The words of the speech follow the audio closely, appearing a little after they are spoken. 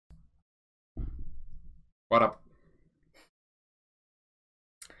What up?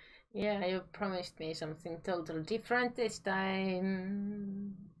 Yeah, you promised me something totally different this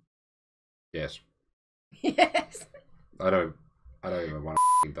time. Yes. Yes. I don't even want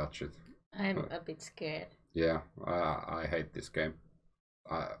to touch it. I'm a bit scared. Yeah, I hate this game.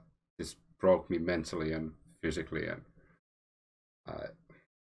 This broke me mentally and physically, and uh,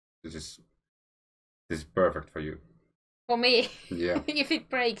 this is perfect for you. For me, Yeah. if it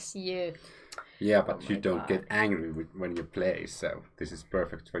breaks you. Yeah, but Oh you my don't God. get angry when you play, so this is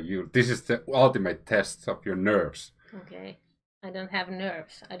perfect for you. This is the ultimate test of your nerves. Okay. I don't have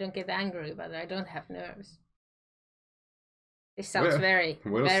nerves. I don't get angry, but I don't have nerves. This sounds We'll very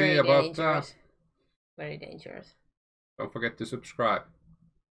see about dangerous. that. Very dangerous. Don't forget to subscribe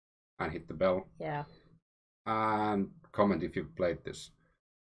and hit the bell. Yeah. And comment if you've played this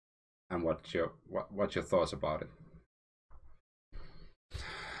and what's your thoughts about it.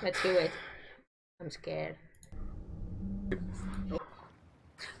 Let's do it. I'm scared. Oh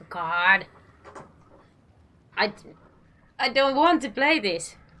God. I don't want to play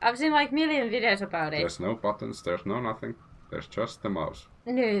this. I've seen like million videos about it. There's no buttons, there's no nothing. There's just the mouse.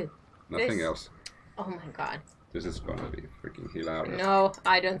 No. Nothing else. Oh my God. This is gonna be freaking hilarious. No,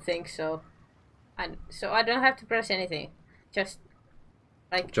 I don't think so. So I don't have to press anything. Just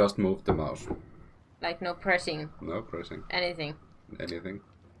move the mouse. like no pressing. No pressing. Anything. Anything.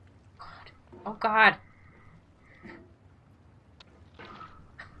 God. Oh God.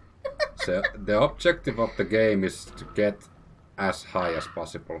 So the objective of the game is to get as high as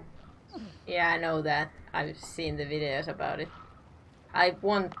possible. Yeah, I know that. I've seen the videos about it. I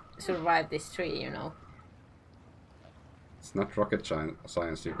won't survive this tree, you know. It's not rocket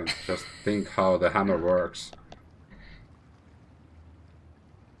science, you can just think how the hammer works.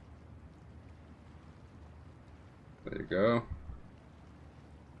 There you go.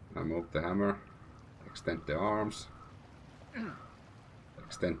 I move the hammer, extend the arms.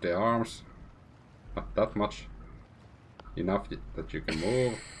 Extend the arms. Not that much. Enough that you can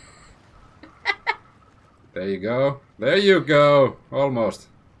move. There you go. There you go. Almost.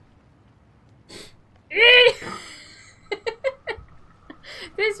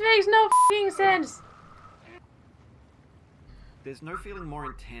 This makes no f***ing sense. There's no feeling more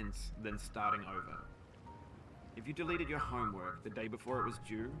intense than starting over. If you deleted your homework the day before it was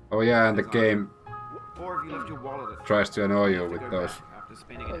due... Oh yeah, and the game or if you left your wallet at tries to annoy you with those.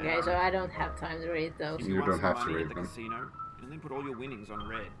 Okay, so I don't have time to read those. You don't have to read them. Casino, and then put all your winnings on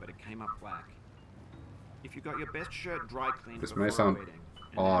red, but it came up black. If you got your best shirt dry cleaned This before may sound a wedding,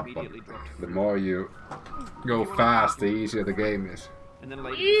 odd, but the more you go fast, the easier the game is. And then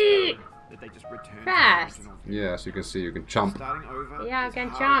later discovered that they just returned Fast. to the original. Yeah, as you can see, you can jump. Starting over Yeah, I is can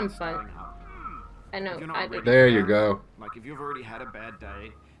harder jump, than but starting up. I know. If you're not I ready don't. There for you that, go. Like if you've already had a bad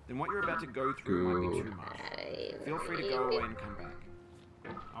day, then what you're about to go through might be too much. Feel free to go away and come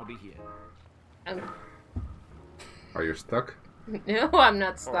back. I'll be here. Are you stuck? No, I'm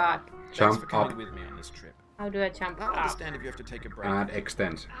not stuck. Thanks for Jump coming up with me on this trip. How do I jump I'll up? understand if you have to take a break. And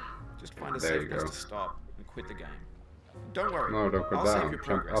extend. Just find a There safe you place go. to stop and quit the game. Don't worry. No, don't go I'll down. save your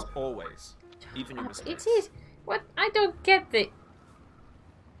Jump progress up. always, even your mistakes. It is. What? I don't get the.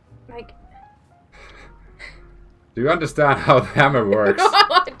 Like. Do you understand how the hammer works? No,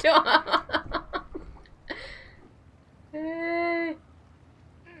 I don't.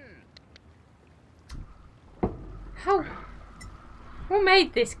 How? Who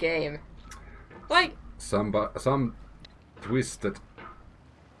made this game? Like. Some twisted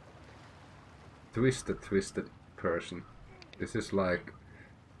person. This is like.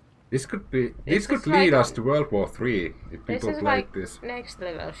 This could be. This could lead us to World War III if This people is played like this. next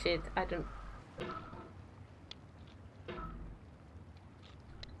level shit. I don't.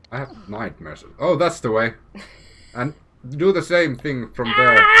 I have nightmares. Oh, that's the way. And do the same thing from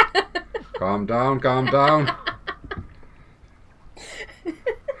there. Calm down, calm down.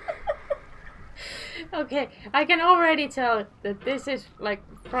 Okay, I can already tell that this is like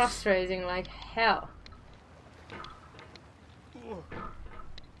frustrating like hell.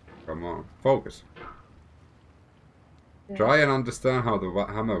 Come on, focus. Try and understand how the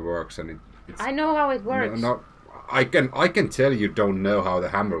hammer works, and it's. I know how it works. No, I can tell you don't know how the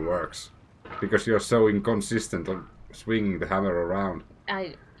hammer works, because you're so inconsistent on swinging the hammer around.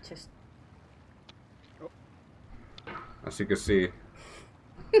 I just. As you can see.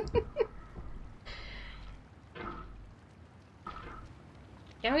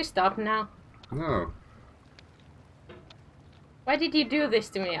 Can we stop now? No. Why did you do this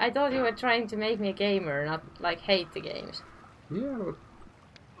to me? I thought you were trying to make me a gamer, not like hate the games. Yeah.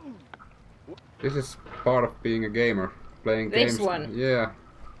 But this is part of being a gamer. Playing This games. one. Yeah.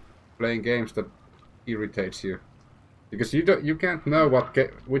 Playing games that irritates you because you can't know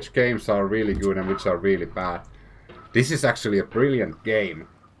which games are really good and which are really bad. This is actually a brilliant game.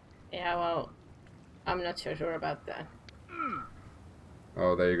 Yeah, well, I'm not so sure about that.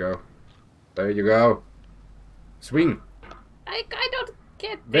 Oh, there you go. There you go. Swing. I don't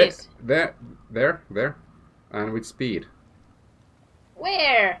get this. There. And with speed.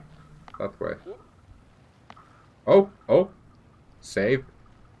 Where? That way. Oh. Save.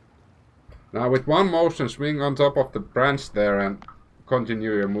 Now with one motion, swing on top of the branch there and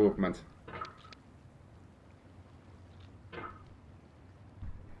continue your movement.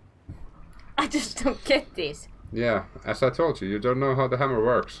 I just don't get this. Yeah, as I told you, you don't know how the hammer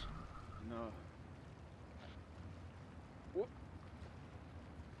works. No.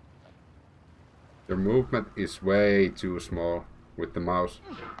 Your movement is way too small with the mouse.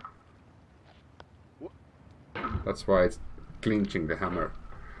 That's why it's clinching the hammer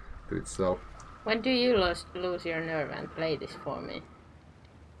to itself. When do you lose your nerve and play this for me?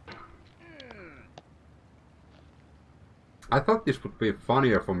 I thought this would be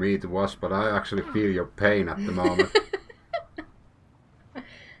funnier for me to watch, but I actually feel your pain at the moment.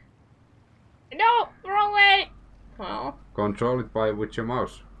 No, wrong way. Well, Control it with your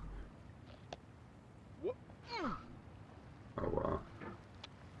mouse. Oh wow.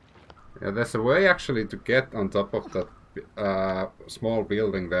 Yeah, there's a way actually to get on top of that small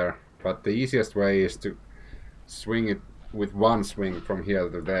building there, but the easiest way is to swing it with one swing from here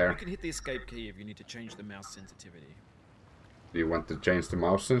to there. You can hit the escape key if you need to change the mouse sensitivity. Do you want to change the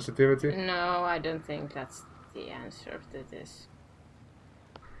mouse sensitivity? no, I don't think that's the answer to this.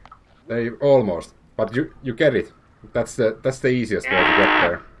 They almost, but you get it. That's the easiest way to get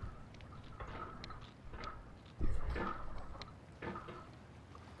there.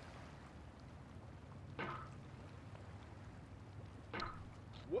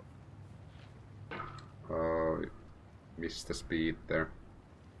 Oh, missed the speed there.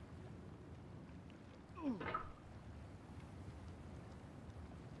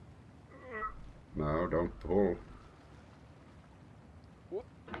 No, don't pull.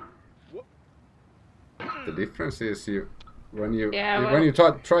 The difference is when you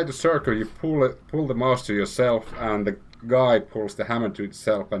try to circle, you pull the mouse to yourself, and the guy pulls the hammer to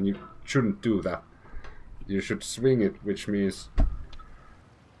itself, and you shouldn't do that. You should swing it, which means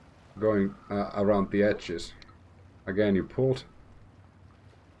going around the edges. Again, you pulled.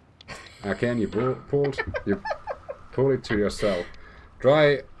 Again, you pulled. You pull it to yourself.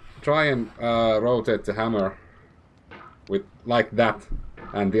 Try and rotate the hammer with like that,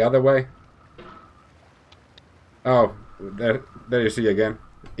 and the other way. Oh, there you see again.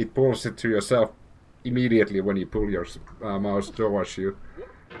 It pulls it to yourself immediately when you pull your mouse towards you,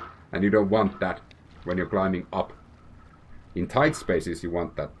 and you don't want that when you're climbing up. In tight spaces you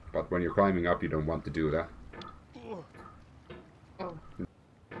want that, but when you're climbing up you don't want to do that. Oh.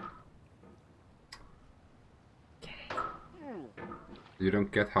 You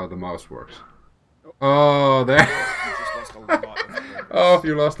don't get how the mouse works. Oh, there. You just lost a lot of progress. Oh,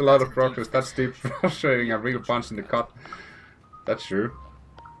 you lost a lot of progress. That's deep frustrating. A real punch in the gut. That's true.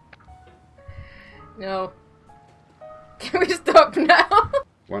 No. Can we stop now?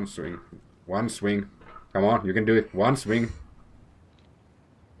 One swing. One swing. Come on, you can do it. One swing.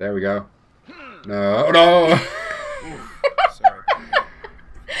 There we go. No, no! Sorry.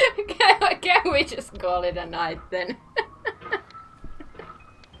 Can we just call it a night then?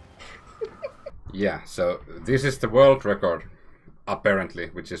 Yeah, so this is the world record, apparently,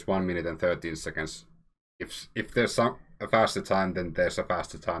 which is 1 minute and 13 seconds. If there's a faster time, then there's a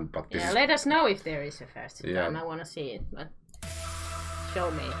faster time. But this Yeah, let us know if there is a faster Yeah. time. I want to see it, but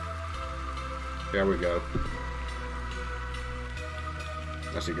show me. Here we go.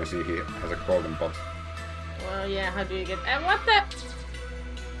 As you can see, he has a golden pot. Well, yeah, how do you get... what the...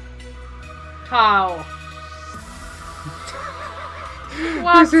 How?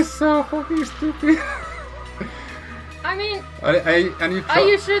 What? This is so fucking stupid. I mean, And you are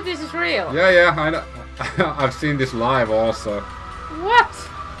you sure this is real? Yeah, I know. I've seen this live also. What?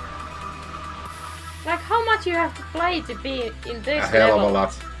 Like, how much you have to play to be in this A hell level?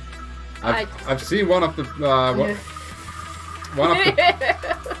 of a lot. I've seen one of the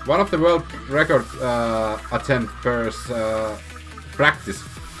one of the world record attempt per practice,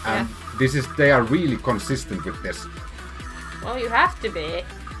 and they are really consistent with this. Well, you have to be.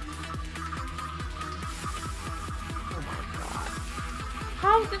 Oh my god.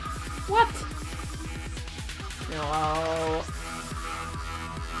 How the... What? No.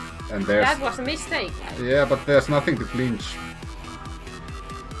 And there's... That was a mistake. Yeah, but there's nothing to clinch.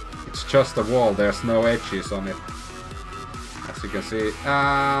 It's just a wall, there's no edges on it. As you can see.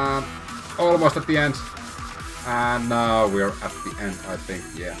 almost at the end. And now we're at the end, I think,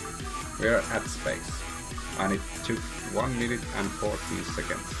 yeah. We're at space. And it took 1 minute and 14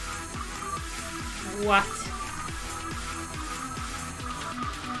 seconds. What?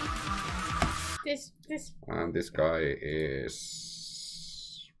 This... And this guy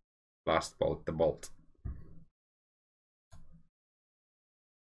is... Last Bolt the Bolt.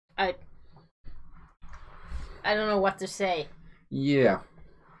 I don't know what to say. Yeah.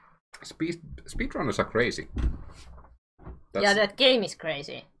 Speedrunners are crazy. Yeah, that game is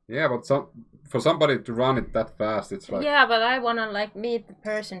crazy. Yeah, but for somebody to run it that fast, it's like... Yeah, but I wanna like meet the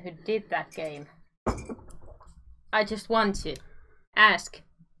person who did that game. I just want to ask,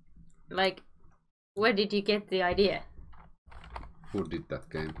 like, where did you get the idea? Who did that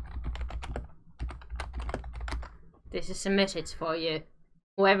game? This is a message for you.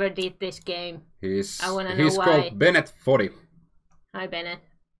 Whoever did this game. I wanna know he's why. called Bennett 40. Hi, Bennett.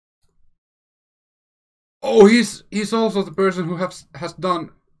 Oh, he's also the person who has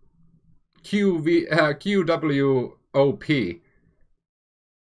done QWOP.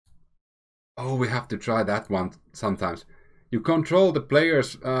 Oh, we have to try that one sometimes. You control the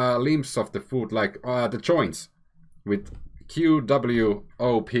player's limbs of the foot, like the joints, with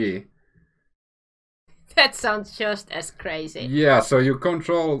QWOP. That sounds just as crazy. Yeah, so you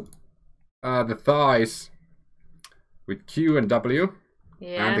control the thighs with Q and W,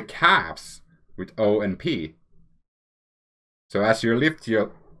 Yeah. and the calves with O and P. So as you lift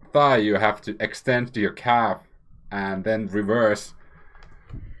your thigh, you have to extend to your calf and then reverse.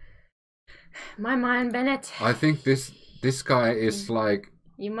 My mind, Bennett. I think this guy is like...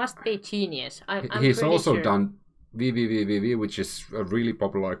 You must be genius. I'm he's pretty also sure. done VVVVV, which is a really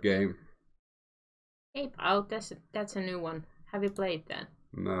popular game. Ape Out, that's a new one. Have you played that?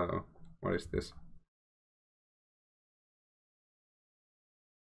 No. What is this?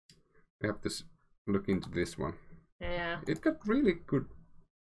 We have to look into this one. Yeah. It got really good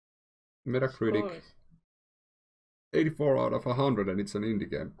Metacritic. Scores. 84 out of 100, and it's an indie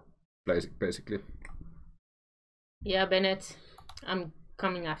game, basically. Yeah, Bennett. I'm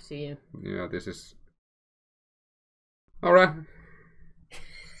coming after you. Yeah, this is... Alright.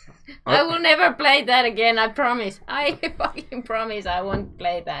 I will never play that again, I promise. I fucking promise I won't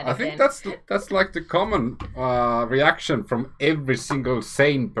play that I again. think that's like the common reaction from every single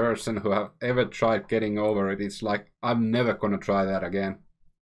sane person who have ever tried getting over it. It's like, I'm never gonna try that again.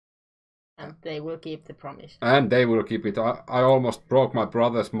 And they will keep the promise. And they will keep it. I almost broke my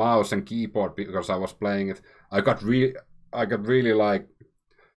brother's mouse and keyboard because I was playing it. I got really like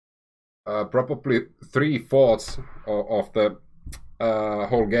probably 3/4 of the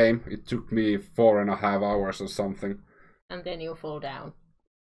whole game. It took me 4.5 hours or something. And then you fall down.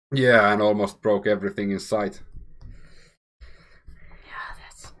 Yeah, and almost broke everything in sight. Yeah,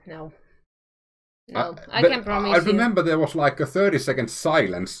 that's... No. No, I can promise I remember there was like a 30-second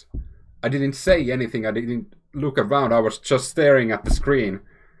silence. I didn't say anything. I didn't look around. I was just staring at the screen.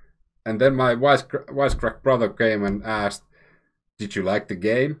 And then my wisecrack brother came and asked, "Did you like the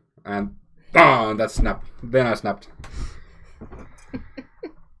game?" And that snapped. Then I snapped.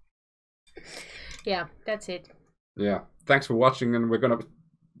 Yeah, that's it. Yeah. Thanks for watching, and we're gonna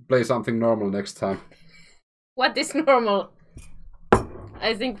play something normal next time. What is normal?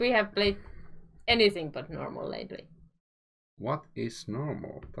 I think we have played anything but normal lately. What is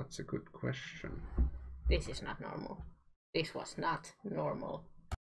normal? That's a good question. This is not normal. This was not normal.